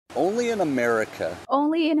Only in America.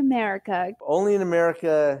 Only in America. Only in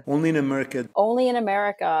America. Only in America. Only in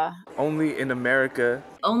America. Only in America.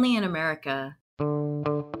 Only in America.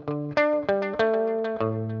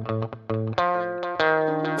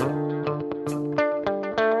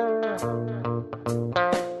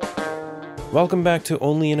 Welcome back to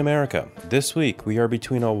Only in America. This week, we are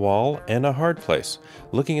between a wall and a hard place,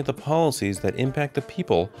 looking at the policies that impact the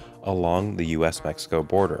people along the U.S.-Mexico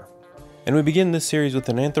border. And we begin this series with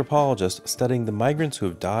an anthropologist studying the migrants who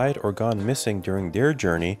have died or gone missing during their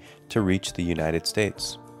journey to reach the United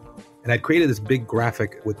States. And I'd created this big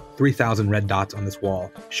graphic with 3,000 red dots on this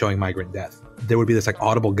wall showing migrant death. There would be this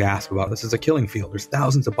audible gasp about this is a killing field. There's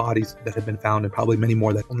thousands of bodies that have been found and probably many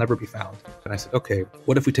more that will never be found. And I said, okay,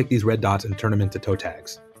 what if we take these red dots and turn them into toe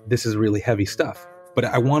tags? This is really heavy stuff. But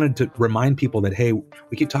I wanted to remind people that, hey,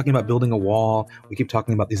 we keep talking about building a wall. We keep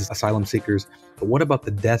talking about these asylum seekers. But what about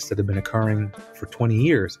the deaths that have been occurring for 20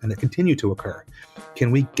 years and that continue to occur?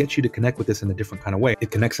 Can we get you to connect with this in a different kind of way? It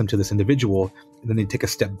connects them to this individual. And then they take a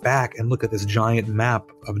step back and look at this giant map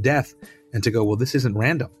of death and to go, well, this isn't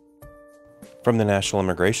random. From the National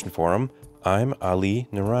Immigration Forum, I'm Ali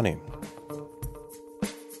Noorani.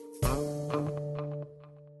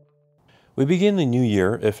 We begin the new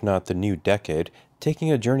year, if not the new decade,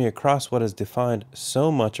 taking a journey across what has defined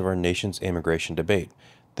so much of our nation's immigration debate,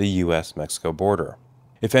 the U.S.-Mexico border.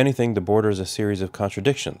 If anything, the border is a series of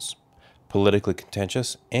contradictions, politically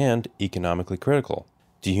contentious and economically critical,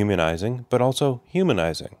 dehumanizing but also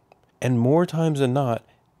humanizing, and more times than not,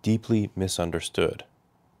 deeply misunderstood.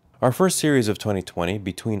 Our first series of 2020,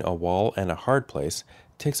 Between a Wall and a Hard Place,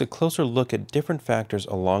 takes a closer look at different factors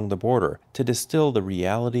along the border to distill the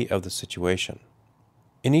reality of the situation.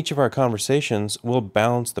 In each of our conversations, we'll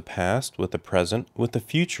balance the past with the present with the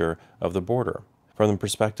future of the border, from the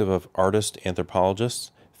perspective of artists,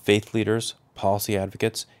 anthropologists, faith leaders, policy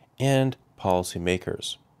advocates, and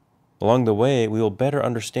policymakers. Along the way, we will better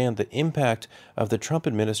understand the impact of the Trump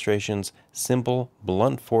administration's simple,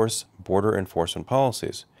 blunt force border enforcement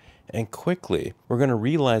policies. And quickly, we're going to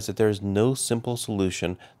realize that there is no simple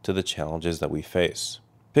solution to the challenges that we face.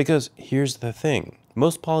 Because here's the thing.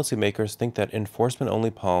 Most policymakers think that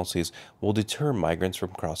enforcement-only policies will deter migrants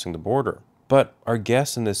from crossing the border. But our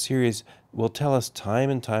guests in this series will tell us time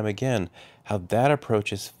and time again how that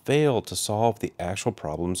approach has failed to solve the actual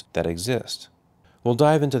problems that exist. We'll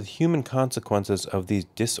dive into the human consequences of these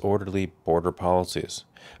disorderly border policies,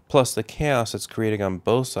 plus the chaos it's creating on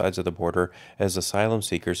both sides of the border as asylum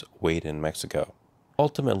seekers wait in Mexico.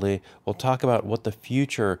 Ultimately, we'll talk about what the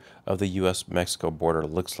future of the U.S.-Mexico border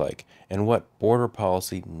looks like and what border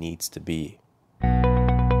policy needs to be.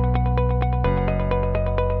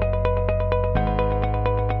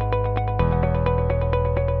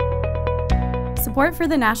 Support for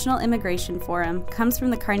the National Immigration Forum comes from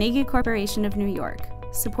the Carnegie Corporation of New York,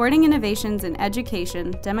 supporting innovations in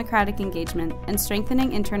education, democratic engagement, and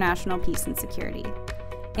strengthening international peace and security.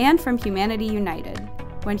 And from Humanity United.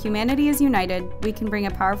 When humanity is united, we can bring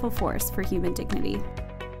a powerful force for human dignity.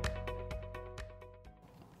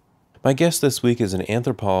 My guest this week is an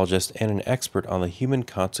anthropologist and an expert on the human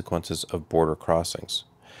consequences of border crossings.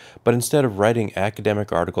 But instead of writing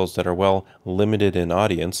academic articles that are, well, limited in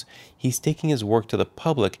audience, he's taking his work to the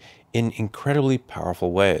public in incredibly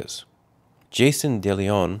powerful ways. Jason De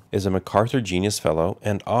León is a MacArthur Genius Fellow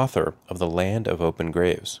and author of The Land of Open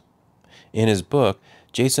Graves. In his book,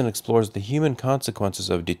 Jason explores the human consequences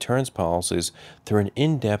of deterrence policies through an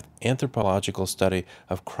in-depth anthropological study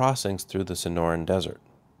of crossings through the Sonoran Desert.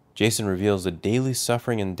 Jason reveals the daily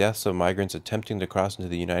suffering and deaths of migrants attempting to cross into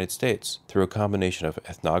the United States through a combination of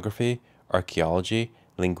ethnography, archaeology,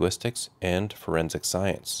 linguistics, and forensic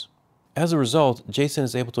science. As a result, Jason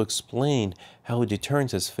is able to explain how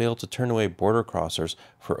deterrence has failed to turn away border crossers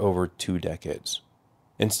for over 2 decades.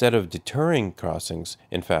 Instead of deterring crossings,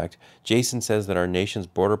 in fact, Jason says that our nation's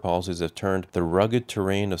border policies have turned the rugged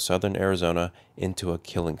terrain of southern Arizona into a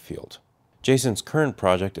killing field. Jason's current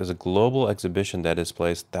project is a global exhibition that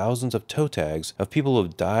displays thousands of toe tags of people who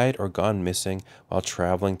have died or gone missing while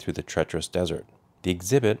traveling through the treacherous desert. The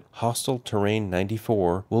exhibit, Hostile Terrain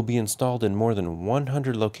 94, will be installed in more than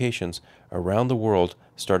 100 locations around the world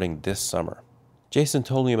starting this summer. Jason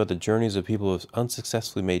told me about the journeys of people who have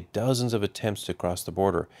unsuccessfully made dozens of attempts to cross the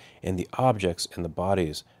border and the objects and the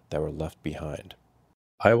bodies that were left behind.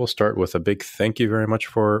 I will start with a big thank you very much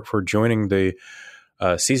for joining the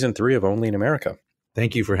Season 3 of Only in America.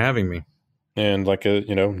 Thank you for having me. And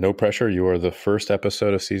no pressure. You are the first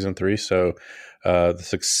episode of season 3. So the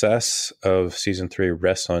success of season 3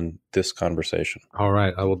 rests on this conversation. All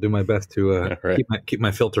right. I will do my best to Right. keep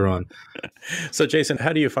my filter on. So, Jason,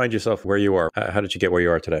 how do you find yourself where you are? How did you get where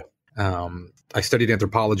you are today? I studied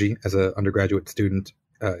anthropology as an undergraduate student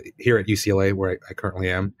here at UCLA, where I currently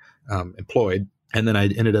am employed. And then I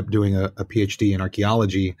ended up doing a PhD in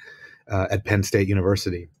archaeology at Penn State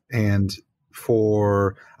University. And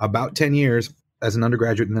for about 10 years as an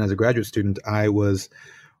undergraduate and then as a graduate student, I was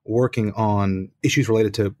working on issues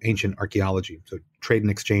related to ancient archaeology. So trade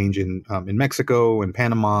and exchange in Mexico and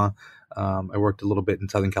Panama. I worked a little bit in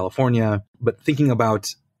Southern California, but thinking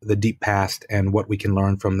about the deep past and what we can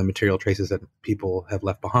learn from the material traces that people have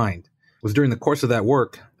left behind. It was during the course of that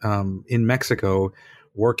work in Mexico,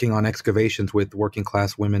 working on excavations with working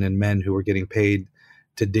class women and men who were getting paid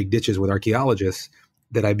to dig ditches with archaeologists,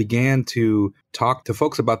 that I began to talk to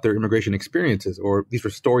folks about their immigration experiences, or these were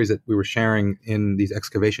stories that we were sharing in these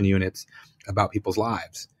excavation units about people's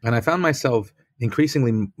lives. And I found myself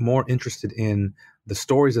increasingly more interested in the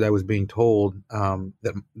stories that I was being told,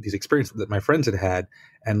 that these experiences that my friends had had,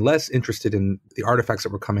 and less interested in the artifacts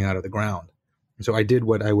that were coming out of the ground. And so I did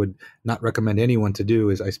what I would not recommend anyone to do.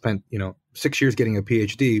 Is I spent 6 years getting a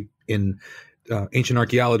PhD in ancient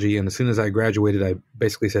archaeology, and as soon as I graduated, I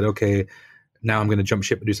basically said, okay, now I'm going to jump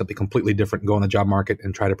ship and do something completely different and go on the job market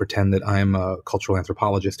and try to pretend that I'm a cultural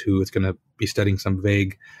anthropologist who is going to be studying some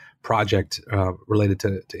vague project related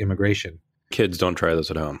to immigration. Kids, don't try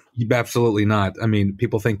this at home. Absolutely not. I mean,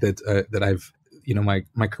 people think that that I've,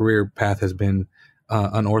 my career path has been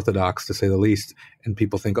unorthodox, to say the least. And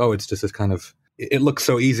people think, oh, it's just this kind of, it looks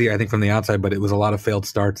so easy, I think, from the outside, but it was a lot of failed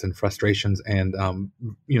starts and frustrations and,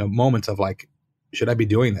 moments of like, should I be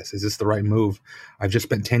doing this? Is this the right move? I've just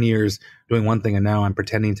spent 10 years doing one thing, and now I'm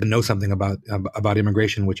pretending to know something about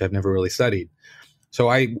immigration, which I've never really studied. So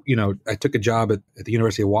I took a job at the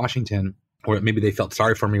University of Washington, or maybe they felt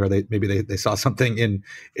sorry for me, or they saw something in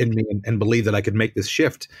me and believed that I could make this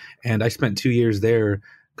shift. And I spent 2 years there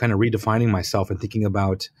kind of redefining myself and thinking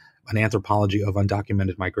about an anthropology of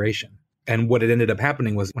undocumented migration. And what had ended up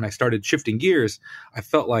happening was when I started shifting gears, I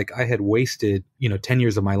felt like I had wasted, 10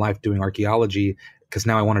 years of my life doing archaeology, because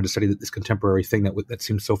now I wanted to study this contemporary thing that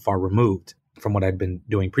seemed so far removed from what I'd been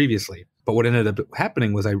doing previously. But what ended up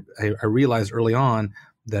happening was I realized early on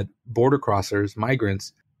that border crossers,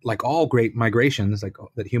 migrants, like all great migrations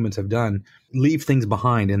that humans have done, leave things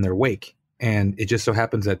behind in their wake. And it just so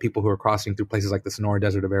happens that people who are crossing through places like the Sonora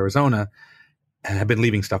Desert of Arizona have been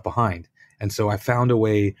leaving stuff behind. And so I found a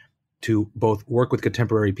way to both work with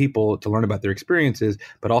contemporary people to learn about their experiences,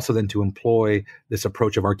 but also then to employ this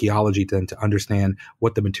approach of archaeology to understand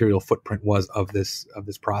what the material footprint was of this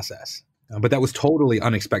process. But that was totally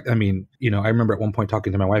unexpected. I mean, I remember at one point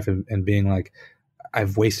talking to my wife and being like,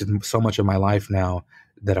 I've wasted so much of my life now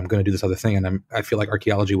that I'm going to do this other thing. And I feel like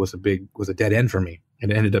archaeology was a dead end for me.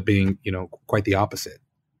 And it ended up being, quite the opposite.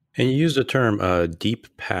 And you used the term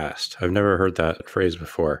deep past. I've never heard that phrase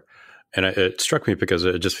before. And it struck me because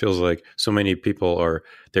it just feels like so many people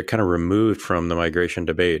they're kind of removed from the migration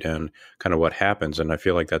debate and kind of what happens. And I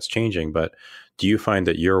feel like that's changing. But do you find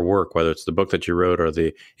that your work, whether it's the book that you wrote or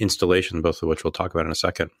the installation, both of which we'll talk about in a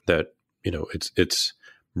second, that, it's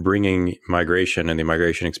bringing migration and the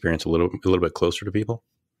migration experience a little bit closer to people?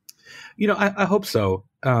 I hope so.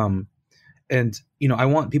 And I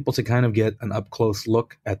want people to kind of get an up close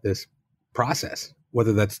look at this process,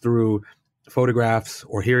 whether that's through photographs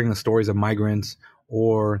or hearing the stories of migrants,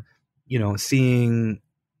 or, seeing,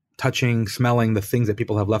 touching, smelling the things that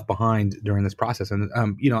people have left behind during this process. And,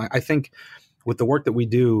 I think with the work that we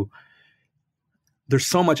do, there's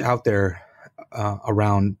so much out there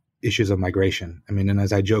around issues of migration. I mean, and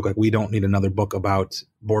as I joke, like, we don't need another book about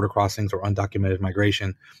border crossings or undocumented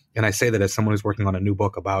migration. And I say that as someone who's working on a new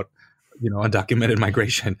book about, undocumented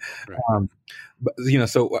migration. Right. But,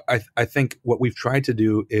 so I think what we've tried to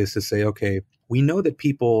do is to say, okay, we know that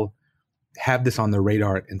people have this on their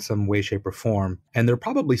radar in some way, shape, or form, and they're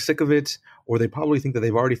probably sick of it, or they probably think that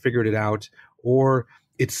they've already figured it out, or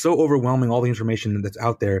it's so overwhelming, all the information that's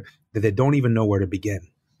out there, that they don't even know where to begin.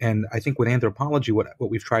 And I think with anthropology, what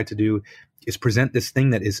we've tried to do is present this thing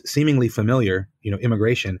that is seemingly familiar,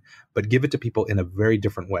 immigration, but give it to people in a very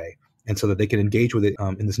different way. And so that they can engage with it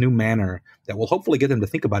in this new manner that will hopefully get them to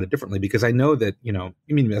think about it differently. Because I know that,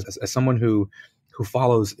 as someone who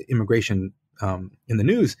follows immigration in the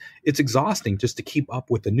news, it's exhausting just to keep up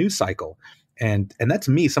with the news cycle. And that's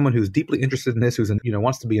me, someone who's deeply interested in this, who's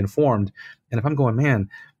wants to be informed. And if I'm going, man,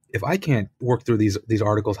 if I can't work through these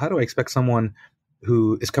articles, how do I expect someone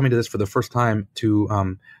who is coming to this for the first time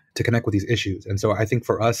to to connect with these issues. And so I think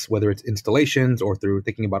for us, whether it's installations or through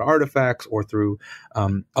thinking about artifacts or through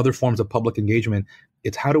other forms of public engagement,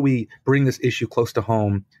 it's how do we bring this issue close to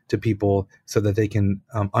home to people so that they can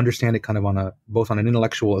understand it kind of both on an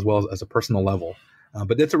intellectual as well as a personal level.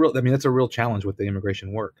 But that's that's a real challenge with the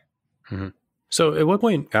immigration work. Mm-hmm. So at what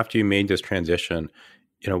point after you made this transition,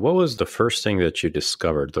 what was the first thing that you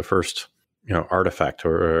discovered, the first artifact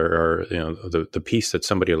or the piece that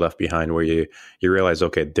somebody left behind where you realize,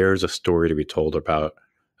 okay, there's a story to be told about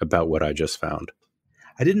what I just found?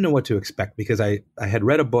 I didn't know what to expect because I had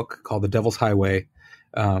read a book called The Devil's Highway.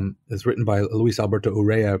 It's written by Luis Alberto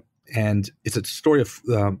Urrea, and it's a story of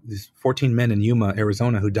these 14 men in Yuma,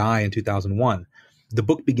 Arizona, who die in 2001. The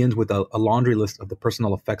book begins with a laundry list of the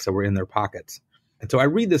personal effects that were in their pockets. And so I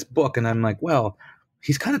read this book and I'm like, well,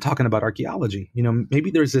 he's kind of talking about archaeology. Maybe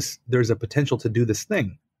there's a potential to do this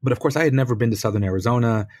thing. But of course, I had never been to Southern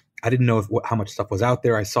Arizona. I didn't know how much stuff was out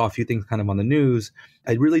there. I saw a few things kind of on the news.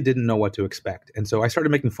 I really didn't know what to expect. And so I started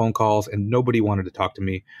making phone calls and nobody wanted to talk to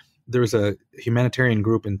me. There's a humanitarian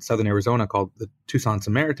group in Southern Arizona called the Tucson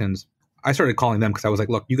Samaritans. I started calling them because I was like,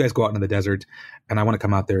 look, you guys go out into the desert and I want to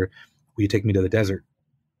come out there. Will you take me to the desert?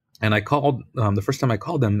 And I called, the first time I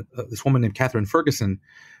called them, this woman named Catherine Ferguson,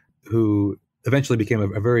 who eventually became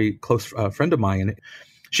a very close friend of mine. And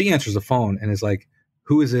she answers the phone and is like,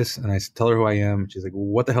 who is this? And I tell her who I am. She's like, well,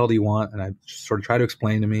 what the hell do you want? And I sort of try to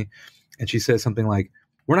explain to me. And she says something like,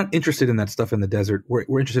 we're not interested in that stuff in the desert.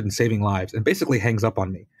 We're interested in saving lives, and basically hangs up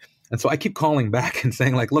on me. And so I keep calling back and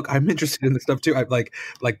saying like, look, I'm interested in this stuff too. I'm like,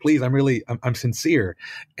 please, I'm sincere.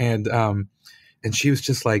 And she was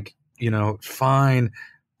just like, fine.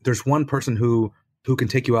 There's one person who can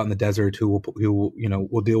take you out in the desert who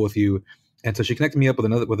will deal with you. And so she connected me up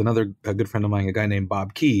with another good friend of mine, a guy named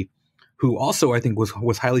Bob Key, who also I think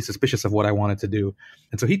was highly suspicious of what I wanted to do.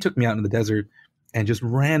 And so he took me out in the desert and just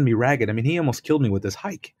ran me ragged. I mean, he almost killed me with this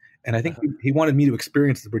hike. And I think he wanted me to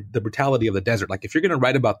experience the brutality of the desert. Like, if you're going to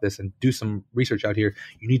write about this and do some research out here,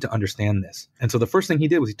 you need to understand this. And so the first thing he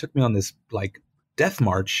did was he took me on this like death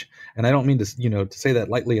march. And I don't mean to, to say that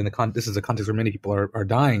lightly in this is a context where many people are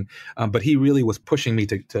dying. But he really was pushing me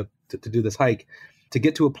to do this hike, to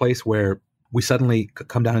get to a place where we suddenly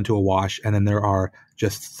come down into a wash, and then there are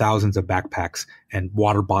just thousands of backpacks and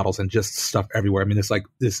water bottles and just stuff everywhere. I mean, it's like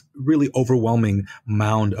this really overwhelming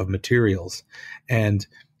mound of materials. And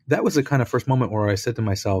that was the kind of first moment where I said to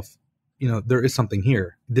myself, there is something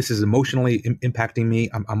here. This is emotionally impacting me.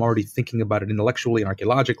 I'm already thinking about it intellectually and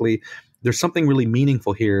archaeologically. There's something really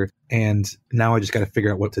meaningful here. And now I just got to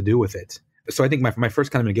figure out what to do with it. So I think my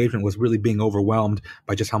first kind of engagement was really being overwhelmed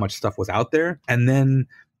by just how much stuff was out there. And then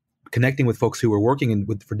connecting with folks who were working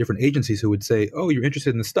for different agencies who would say, oh, you're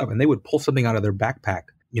interested in this stuff. And they would pull something out of their backpack.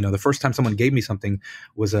 The first time someone gave me something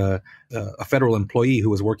was a federal employee who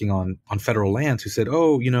was working on federal lands who said,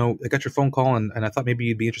 oh, I got your phone call and I thought maybe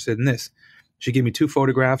you'd be interested in this. She gave me 2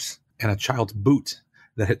 photographs and a child's boot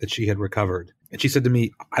that she had recovered. And she said to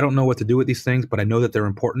me, I don't know what to do with these things, but I know that they're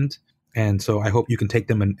important. And so I hope you can take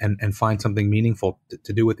them and find something meaningful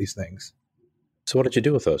to do with these things. So what did you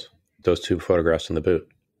do with those 2 photographs in the boot?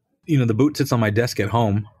 The boot sits on my desk at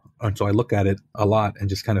home. And so I look at it a lot and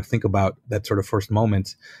just kind of think about that sort of first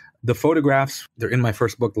moment. The photographs, they're in my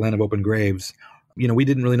first book, The Land of Open Graves. We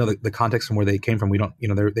didn't really know the context from where they came from. We don't,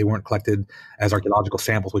 they weren't collected as archaeological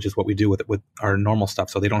samples, which is what we do with our normal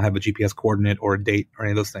stuff. So they don't have a GPS coordinate or a date or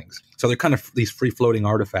any of those things. So they're kind of these free floating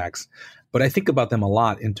artifacts. But I think about them a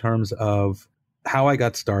lot in terms of how I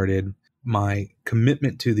got started, my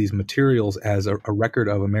commitment to these materials as a record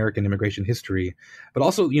of American immigration history, but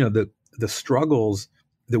also, the struggles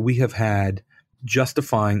that we have had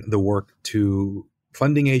justifying the work to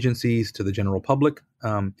funding agencies, to the general public.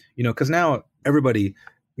 Because now everybody,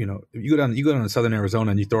 you go down to Southern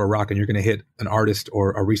Arizona and you throw a rock and you're going to hit an artist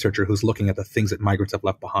or a researcher who's looking at the things that migrants have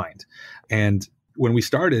left behind. And when we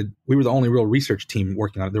started, we were the only real research team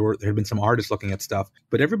working on it. There had been some artists looking at stuff,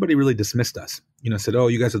 but everybody really dismissed us. Said, "Oh,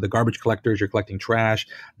 you guys are the garbage collectors. You're collecting trash.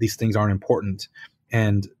 These things aren't important."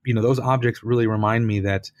 And those objects really remind me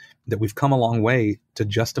that we've come a long way to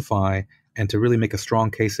justify and to really make a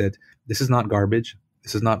strong case that this is not garbage.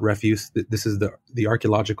 This is not refuse. This is the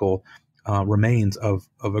archaeological remains of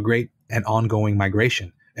a great and ongoing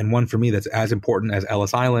migration. And one for me that's as important as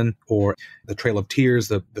Ellis Island or the Trail of Tears,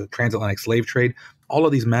 the transatlantic slave trade. All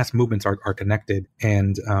of these mass movements are connected.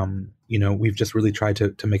 And, we've just really tried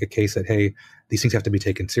to make a case that, hey, these things have to be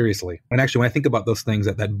taken seriously. And actually, when I think about those things,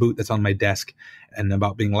 that boot that's on my desk and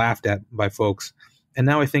about being laughed at by folks, and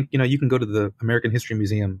now I think, you can go to the American History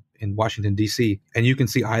Museum in Washington, D.C., and you can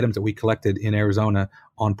see items that we collected in Arizona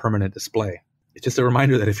on permanent display. it's just a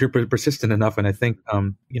reminder that if you're persistent enough, and I think,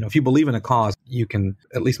 if you believe in a cause, you can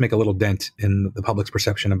at least make a little dent in the public's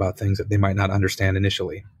perception about things that they might not understand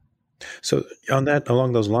initially. So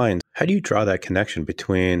along those lines, how do you draw that connection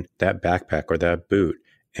between that backpack or that boot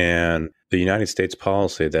and the United States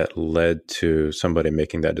policy that led to somebody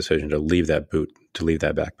making that decision to leave that boot, to leave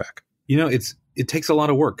that backpack? It takes a lot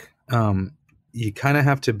of work. You kind of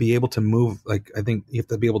have to be able to move. Like, I think you have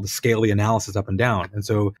to be able to scale the analysis up and down. And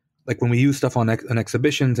so, like, when we use stuff on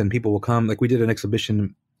exhibitions and people will come, like we did an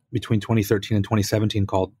exhibition between 2013 and 2017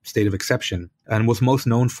 called State of Exception, and was most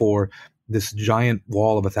known for this giant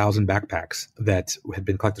wall of 1,000 backpacks that had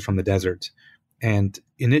been collected from the desert. And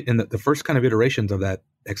in the first kind of iterations of that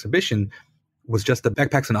exhibition was just the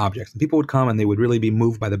backpacks and objects. And people would come and they would really be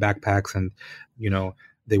moved by the backpacks, and,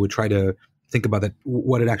 they would try to think about that,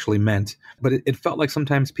 what it actually meant. But it felt like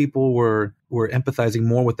sometimes people were empathizing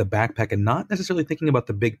more with the backpack and not necessarily thinking about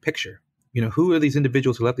the big picture. Who are these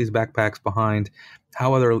individuals who left these backpacks behind?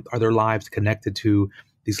 How are their lives connected to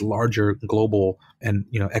these larger global and,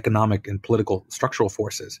 economic and political structural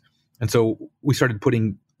forces? And so we started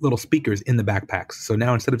putting little speakers in the backpacks. So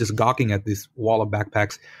now, instead of just gawking at this wall of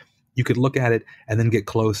backpacks, you could look at it and then get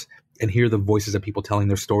close and hear the voices of people telling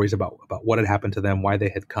their stories about what had happened to them, why they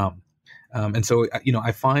had come. And so,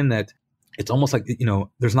 I find that it's almost like,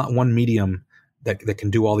 there's not one medium that can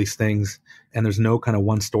do all these things, and there's no kind of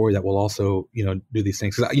one story that will also, do these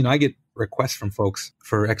things. 'Cause, I get requests from folks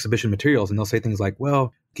for exhibition materials, and they'll say things like,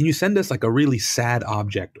 well, can you send us like a really sad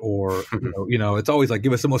object? Or, it's always like,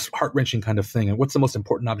 give us the most heart-wrenching kind of thing. And what's the most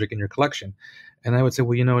important object in your collection? And I would say,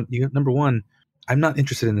 well, number one, I'm not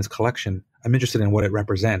interested in this collection. I'm interested in what it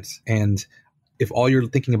represents. And if all you're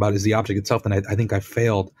thinking about is the object itself, then I think I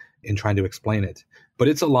failed in trying to explain it. But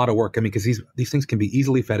it's a lot of work. I mean, because these things can be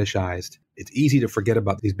easily fetishized. It's easy to forget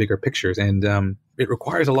about these bigger pictures, and it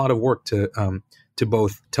requires a lot of work to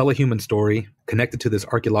both tell a human story, connect it to this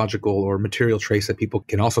archaeological or material trace that people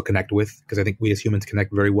can also connect with, because I think we as humans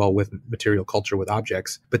connect very well with material culture, with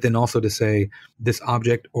objects. But then also to say this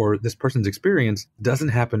object or this person's experience doesn't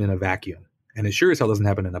happen in a vacuum. And it sure as hell doesn't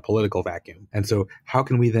happen in a political vacuum. And so how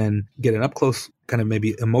can we then get an up-close kind of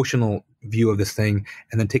maybe emotional view of this thing,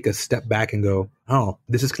 and then take a step back and go, oh,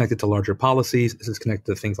 this is connected to larger policies. This is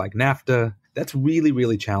connected to things like NAFTA. That's really,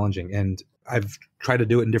 really challenging. And I've tried to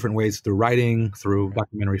do it in different ways, through writing, through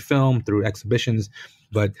documentary film, through exhibitions.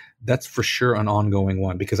 But that's for sure an ongoing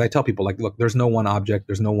one, because I tell people, like, look, there's no one object,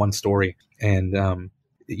 there's no one story. And,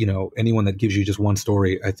 anyone that gives you just one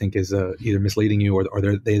story, I think is either misleading you or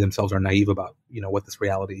they themselves are naive about, what this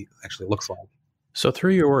reality actually looks like. So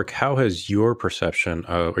through your work, how has your perception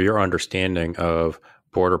or your understanding of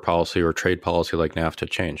border policy or trade policy like NAFTA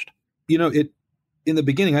changed? In the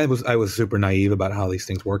beginning, I was super naive about how these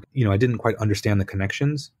things work. I didn't quite understand the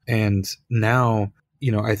connections. And now,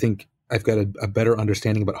 I think I've got a better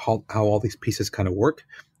understanding about how all these pieces kind of work,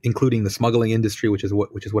 including the smuggling industry, which is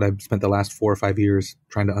what I've spent the last 4 or 5 years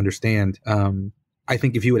trying to understand. I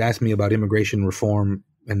think if you had asked me about immigration reform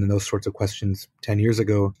and those sorts of questions 10 years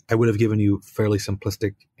ago, I would have given you fairly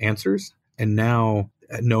simplistic answers. And now,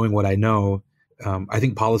 knowing what I know, I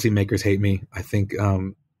think policymakers hate me. I think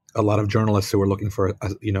a lot of journalists who are looking for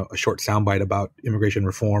a short soundbite about immigration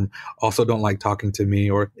reform also don't like talking to me,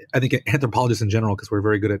 or I think anthropologists in general, because we're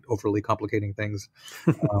very good at overly complicating things.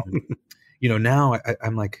 Now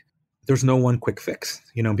I'm like, there's no one quick fix.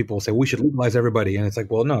 People will say, we should legalize everybody. And it's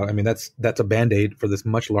like, well, no, I mean, that's a Band-Aid for this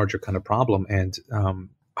much larger kind of problem. And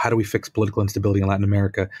how do we fix political instability in Latin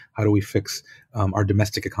America? How do we fix our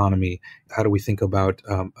domestic economy? How do we think about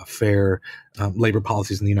fair labor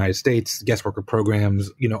policies in the United States, guest worker programs,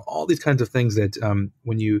 all these kinds of things that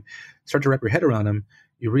when you start to wrap your head around them,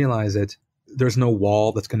 you realize that there's no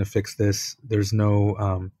wall that's going to fix this. There's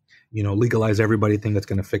no, legalize everybody thing that's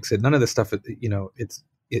going to fix it. None of this stuff,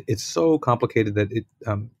 it's so complicated that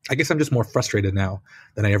I guess I'm just more frustrated now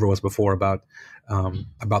than I ever was before about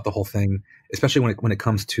the whole thing, especially when it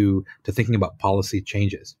comes to thinking about policy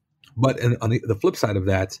changes. But on the flip side of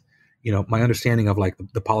that, my understanding of like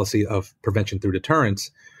the policy of prevention through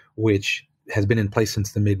deterrence, which has been in place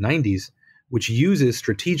since the mid-90s, which uses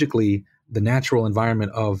strategically the natural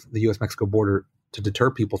environment of the U.S.-Mexico border to deter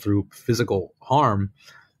people through physical harm.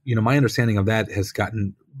 My understanding of that has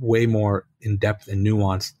gotten way more in depth and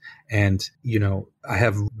nuanced. And, I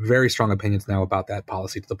have very strong opinions now about that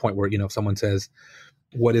policy, to the point where, if someone says,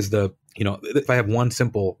 what is if I have one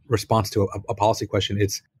simple response to a policy question,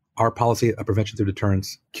 it's our policy of prevention through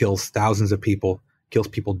deterrence kills thousands of people, kills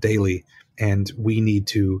people daily. And we need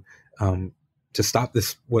to stop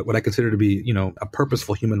this, what I consider to be, a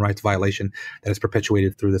purposeful human rights violation that is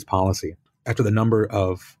perpetuated through this policy. After the number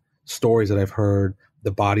of stories that I've heard,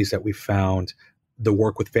 the bodies that we've found, the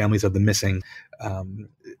work with families of the missing.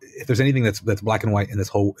 If there's anything that's black and white in this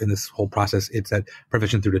whole process, it's that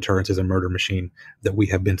prevention through deterrence is a murder machine that we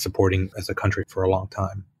have been supporting as a country for a long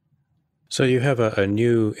time. So you have a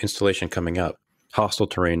new installation coming up, Hostile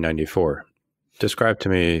Terrain 94. Describe to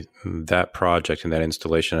me that project and that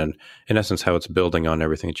installation and, in essence, how it's building on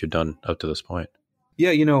everything that you've done up to this point.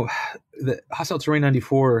 Yeah, the Hostile Terrain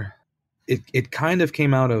 94, it kind of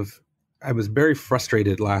came out of, I was very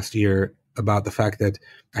frustrated last year about the fact that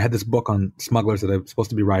I had this book on smugglers that I was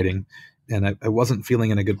supposed to be writing, and I wasn't feeling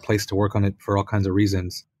in a good place to work on it for all kinds of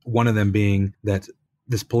reasons. One of them being that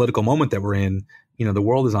this political moment that we're in, the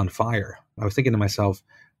world is on fire. I was thinking to myself,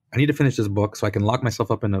 I need to finish this book so I can lock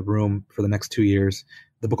myself up in a room for the next 2 years.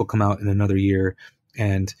 The book will come out in another year,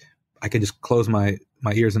 and I can just close my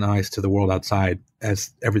ears and eyes to the world outside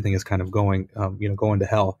as everything is kind of going to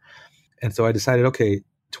hell. And so I decided, okay,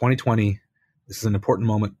 2020, this is an important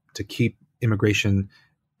moment to keep immigration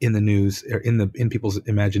in the news, or in people's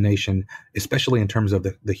imagination, especially in terms of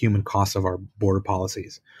the human costs of our border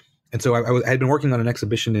policies. And so I had been working on an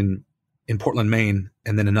exhibition in Portland, Maine,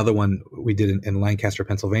 and then another one we did in Lancaster,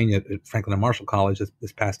 Pennsylvania, at Franklin and Marshall College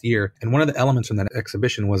this past year. And one of the elements from that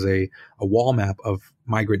exhibition was a wall map of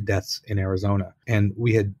migrant deaths in Arizona. And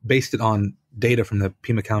we had based it on data from the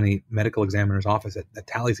Pima County Medical Examiner's Office that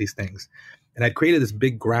tallies these things. And I'd created this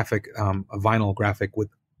big graphic, a vinyl graphic with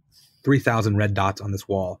 3,000 red dots on this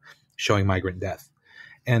wall showing migrant death.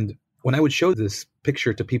 And when I would show this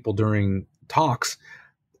picture to people during talks,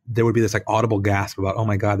 there would be this like audible gasp about, oh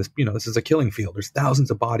my God, this is a killing field. There's thousands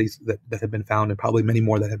of bodies that have been found, and probably many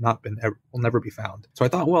more that have not been, will never be found. So I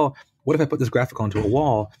thought, well, what if I put this graphic onto a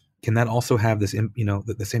wall? Can that also have this,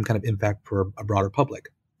 the same kind of impact for a broader public?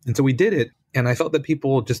 And so we did it. And I felt that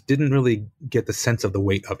people just didn't really get the sense of the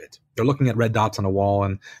weight of it. They're looking at red dots on a wall,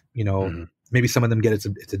 and, maybe some of them get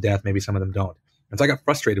it's a death, maybe some of them don't. And so I got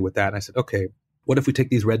frustrated with that. And I said, okay, what if we take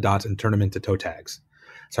these red dots and turn them into toe tags?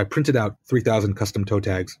 So I printed out 3,000 custom toe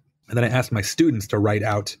tags. And then I asked my students to write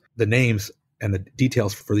out the names and the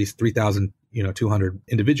details for these 3,200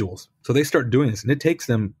 individuals. So they start doing this, and it takes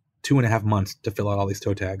them 2.5 months to fill out all these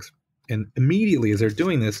toe tags. And immediately as they're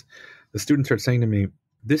doing this, the students start saying to me,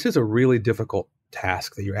 this is a really difficult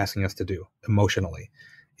task that you're asking us to do emotionally.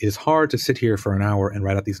 It is hard to sit here for an hour and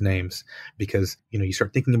write out these names because, you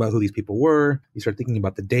start thinking about who these people were. You start thinking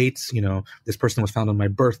about the dates. This person was found on my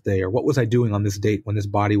birthday, or what was I doing on this date when this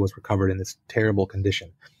body was recovered in this terrible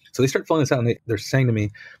condition? So they start filling this out, and they're saying to me,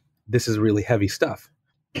 this is really heavy stuff.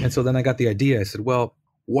 And so then I got the idea. I said, well,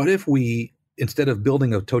 what if we, instead of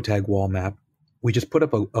building a toe tag wall map, we just put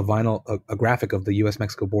up a graphic of the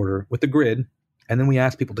U.S.-Mexico border with the grid, and then we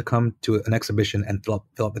ask people to come to an exhibition and fill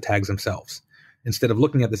out the tags themselves. Instead of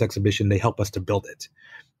looking at this exhibition, they help us to build it.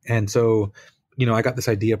 And so, I got this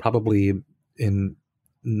idea probably in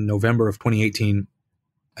November of 2018.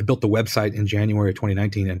 I built the website in January of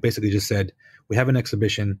 2019 and basically just said, we have an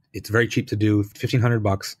exhibition. It's very cheap to do,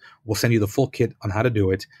 $1,500. We'll send you the full kit on how to do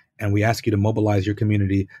it. And we ask you to mobilize your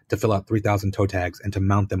community to fill out 3,000 toe tags and to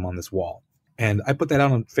mount them on this wall. And I put that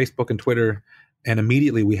out on Facebook and Twitter. And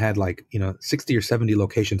immediately we had 60 or 70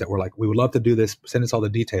 locations that were like, we would love to do this. Send us all the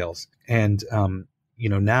details. And,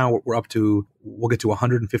 now we'll get to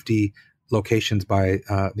 150 locations by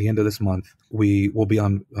the end of this month. We will be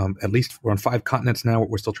on, at least we're on 5 continents now.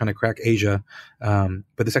 We're still trying to crack Asia.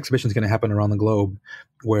 But this exhibition is going to happen around the globe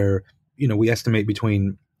where, we estimate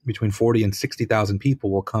between 40 and 60,000 people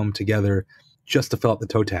will come together just to fill out the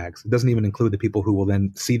toe tags. It doesn't even include the people who will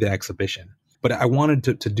then see the exhibition. But I wanted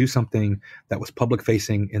to do something that was public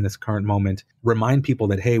facing in this current moment, remind people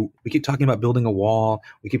that, hey, we keep talking about building a wall.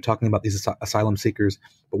 We keep talking about these asylum seekers.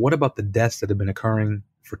 But what about the deaths that have been occurring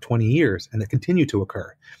for 20 years and that continue to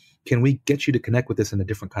occur? Can we get you to connect with this in a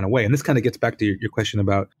different kind of way? And this kind of gets back to your question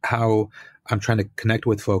about how I'm trying to connect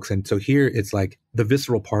with folks. And so here it's like the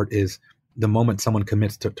visceral part is the moment someone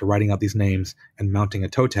commits to writing out these names and mounting a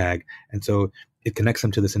toe tag. And so it connects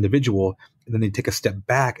them to this individual. And then they take a step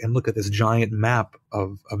back and look at this giant map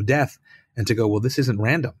of death and to go, well, this isn't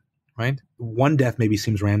random, right? One death maybe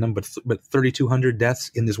seems random, but 3,200 deaths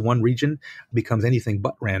in this one region becomes anything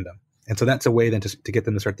but random. And so that's a way then to get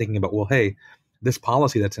them to start thinking about, well, hey, this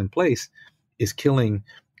policy that's in place is killing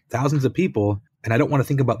thousands of people. And I don't want to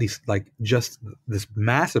think about these, like just this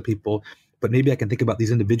mass of people, but maybe I can think about these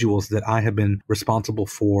individuals that I have been responsible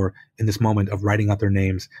for in this moment of writing out their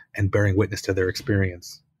names and bearing witness to their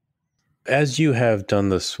experience. As you have done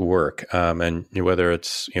this work, and whether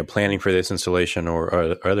it's planning for this installation or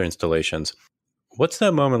other installations, what's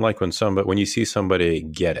that moment like when you see somebody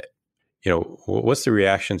get it? What's the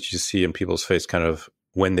reactions you see in people's face kind of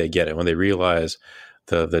when they get it, when they realize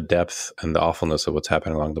the depth and the awfulness of what's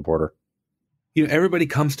happening along the border? Everybody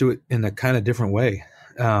comes to it in a kind of different way,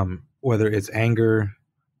 whether it's anger,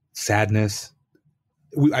 sadness.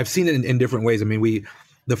 I've seen it in different ways. I mean,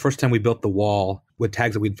 the first time we built the wall with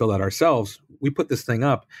tags that we'd filled out ourselves, we put this thing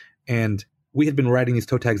up, and we had been writing these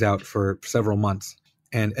toe tags out for several months.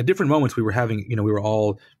 And at different moments we were having, we were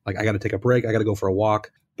all like, I got to take a break. I got to go for a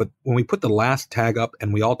walk. But when we put the last tag up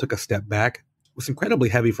and we all took a step back, it was incredibly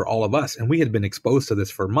heavy for all of us. And we had been exposed to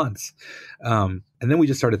this for months. And then we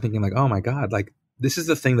just started thinking like, oh my God, like this is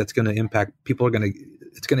the thing that's going to impact people.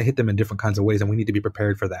 It's going to hit them in different kinds of ways. And we need to be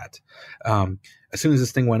prepared for that. As soon as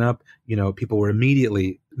this thing went up, people were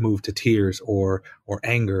immediately moved to tears or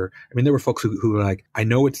anger. I mean, there were folks who were like, I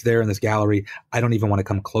know it's there in this gallery. I don't even want to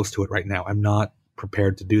come close to it right now. I'm not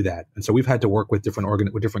prepared to do that. And so we've had to work with different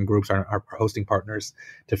groups, our hosting partners,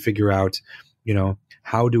 to figure out,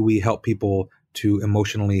 how do we help people to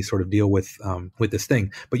emotionally sort of deal with this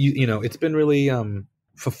thing. But it's been really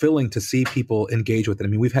fulfilling to see people engage with it. I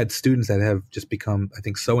mean, we've had students that have just become, I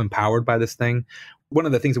think, so empowered by this thing. One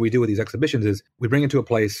of the things that we do with these exhibitions is we bring it to a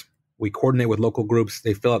place, we coordinate with local groups,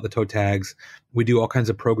 they fill out the toe tags, we do all kinds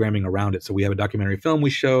of programming around it. So we have a documentary film we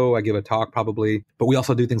show, I give a talk probably, but we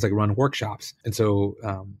also do things like run workshops. And so,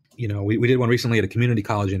 we did one recently at a community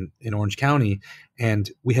college in Orange County, and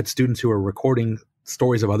we had students who were recording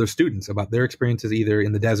stories of other students about their experiences either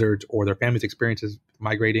in the desert or their families' experiences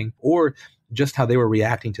migrating, or just how they were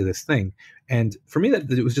reacting to this thing. And for me, that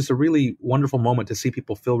it was just a really wonderful moment to see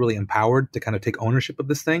people feel really empowered to kind of take ownership of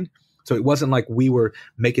this thing. So it wasn't like we were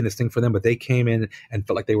making this thing for them, but they came in and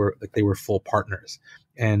felt like they were full partners.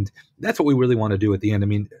 And that's what we really want to do at the end. I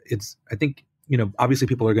mean, I think, obviously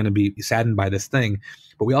people are going to be saddened by this thing,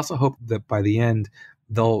 but we also hope that by the end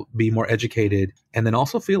they'll be more educated and then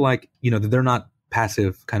also feel like, that they're not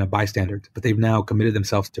passive kind of bystanders, but they've now committed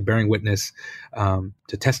themselves to bearing witness,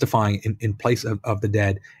 to testifying in place of the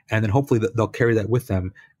dead. And then hopefully they'll carry that with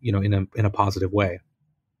them, in a positive way.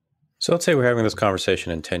 So let's say we're having this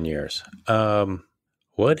conversation in 10 years.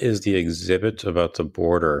 What is the exhibit about the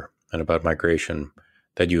border and about migration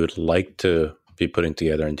that you would like to be putting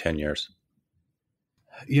together in 10 years?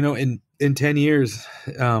 In 10 years,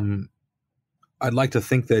 I'd like to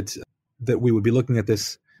think that we would be looking at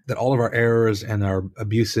this, that all of our errors and our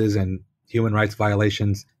abuses and human rights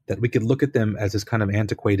violations, that we could look at them as this kind of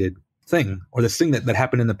antiquated thing, or this thing that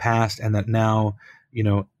happened in the past, and that now,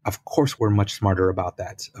 of course we're much smarter about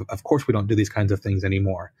that. Of course we don't do these kinds of things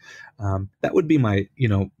anymore. That would be my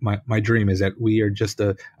dream, is that we are just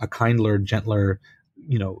a kinder, gentler,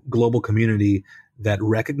 global community that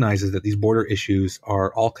recognizes that these border issues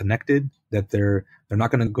are all connected, that they're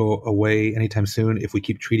not going to go away anytime soon if we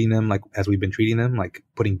keep treating them like as we've been treating them, like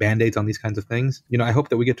putting Band-Aids on these kinds of things. I hope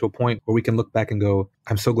that we get to a point where we can look back and go,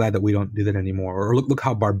 I'm so glad that we don't do that anymore. Or look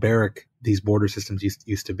how barbaric these border systems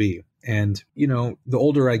used to be. And, the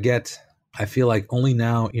older I get, I feel like only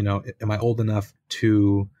now, am I old enough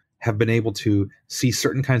to have been able to see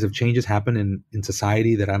certain kinds of changes happen in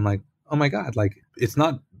society that I'm like, oh my God, like it's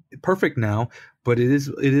not perfect now, but it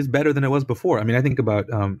is better than it was before. I mean, I think about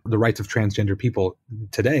the rights of transgender people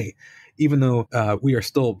today. Even though we are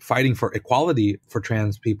still fighting for equality for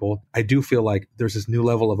trans people, I do feel like there's this new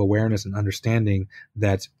level of awareness and understanding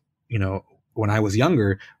that, when I was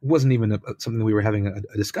younger, wasn't even something we were having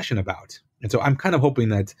a discussion about. And so I'm kind of hoping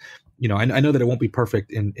that, I know that it won't be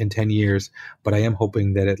perfect in 10 years, but I am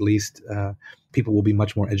hoping that at least people will be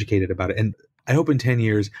much more educated about it. And I hope in 10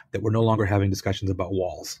 years that we're no longer having discussions about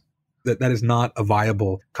walls. That is not a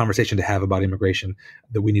viable conversation to have about immigration,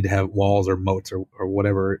 that we need to have walls or moats or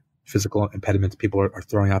whatever physical impediments people are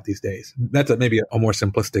throwing out these days. That's maybe a more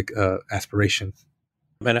simplistic aspiration.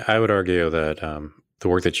 And I would argue that the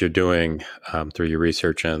work that you're doing through your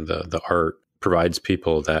research and the art provides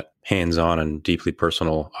people that hands-on and deeply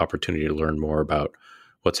personal opportunity to learn more about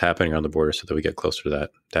what's happening on the border so that we get closer to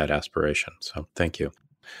that aspiration. So thank you.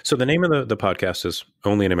 So the name of the podcast is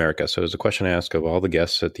Only in America. So there's a question I ask of all the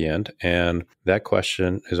guests at the end. And that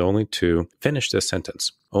question is only to finish this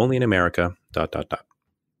sentence. Only in America, ...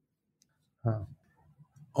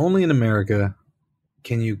 Only in America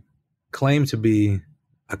can you claim to be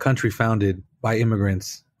a country founded by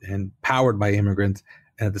immigrants and powered by immigrants,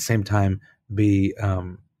 and at the same time be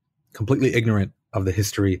completely ignorant of the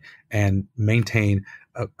history and maintain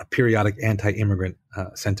a periodic anti-immigrant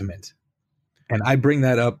sentiment. And I bring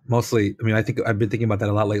that up mostly, I think I've been thinking about that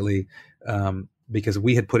a lot lately, because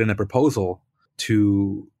we had put in a proposal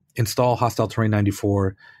to install hostile terrain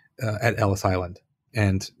 94 at Ellis Island.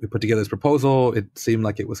 And we put together this proposal. It seemed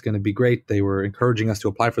like it was going to be great. They were encouraging us to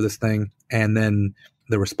apply for this thing. And then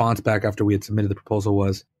the response back after we had submitted the proposal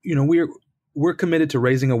was, we're committed to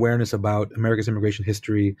raising awareness about America's immigration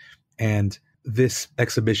history, and this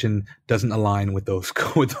exhibition doesn't align with those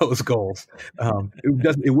goals.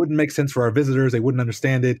 It wouldn't make sense for our visitors. They wouldn't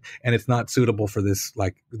understand it, and it's not suitable for this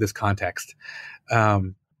context.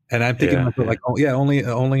 And I'm thinking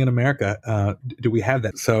only in America do we have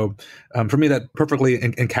that. So for me, that perfectly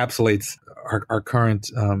encapsulates our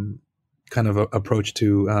current kind of approach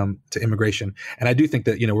to immigration. And I do think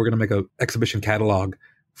that we're going to make an exhibition catalog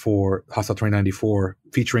for Hostile 2094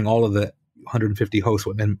 featuring all of the 150 hosts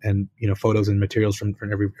and photos and materials from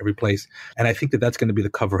every place. And I think that that's going to be the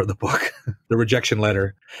cover of the book, the rejection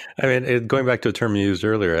letter. I mean, going back to a term you used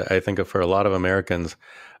earlier, I think for a lot of Americans,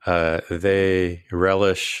 they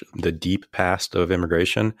relish the deep past of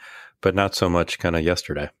immigration, but not so much kind of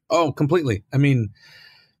yesterday. Oh, completely. I mean,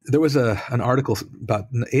 there was an article about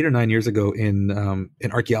 8 or 9 years ago in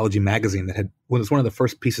Archaeology magazine that was one of the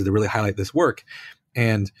first pieces to really highlight this work.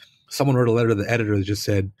 And someone wrote a letter to the editor that just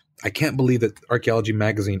said, I can't believe that Archaeology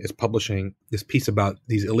magazine is publishing this piece about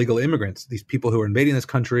these illegal immigrants, these people who are invading this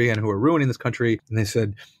country and who are ruining this country. And they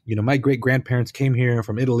said, my great-grandparents came here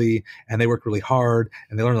from Italy and they worked really hard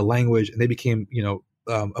and they learned the language and they became,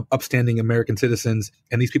 upstanding American citizens.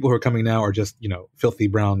 And these people who are coming now are just, filthy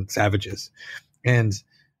brown savages. And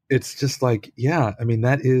it's just like, yeah, I mean,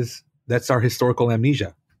 that's our historical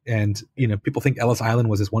amnesia. And, people think Ellis Island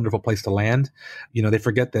was this wonderful place to land. They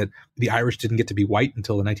forget that the Irish didn't get to be white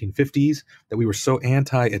until the 1950s, that we were so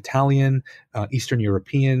anti-Italian, Eastern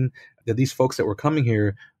European, that these folks that were coming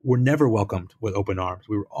here were never welcomed with open arms.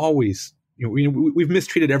 We were always, we've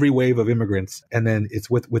mistreated every wave of immigrants. And then it's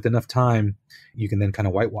with enough time, you can then kind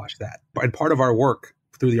of whitewash that. And part of our work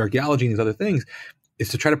through the archaeology and these other things is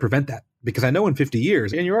to try to prevent that. Because I know in 50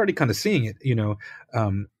 years, and you're already kind of seeing it,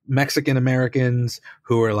 Mexican Americans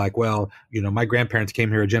who are like, well, my grandparents came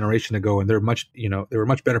here a generation ago and they were much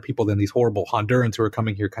better people than these horrible Hondurans who are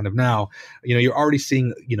coming here kind of now. You're already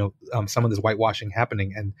seeing, some of this whitewashing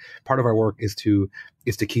happening. And part of our work is to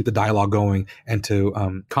keep the dialogue going and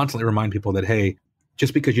to constantly remind people that, hey,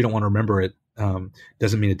 just because you don't want to remember it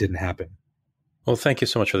doesn't mean it didn't happen. Well, thank you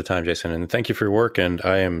so much for the time, Jason, and thank you for your work. And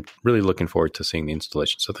I am really looking forward to seeing the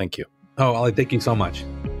installation. So thank you. Oh, Ollie, thank you so much.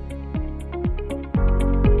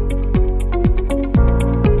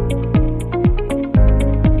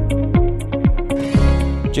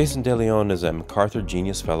 Jason De León is a MacArthur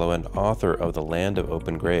Genius Fellow and author of The Land of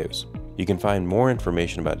Open Graves. You can find more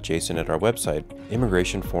information about Jason at our website,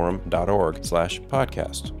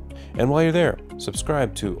 immigrationforum.org/podcast. And while you're there,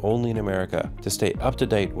 subscribe to Only in America to stay up to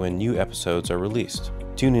date when new episodes are released.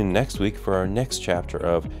 Tune in next week for our next chapter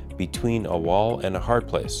of Between a Wall and a Hard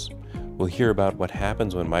Place. We'll hear about what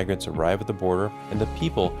happens when migrants arrive at the border and the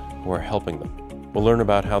people who are helping them. We'll learn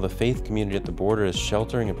about how the faith community at the border is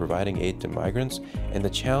sheltering and providing aid to migrants and the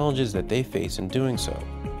challenges that they face in doing so.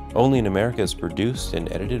 Only in America is produced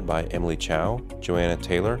and edited by Emily Chow, Joanna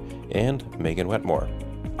Taylor, and Megan Wetmore.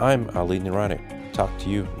 I'm Ali Nirani. Talk to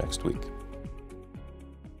you next week.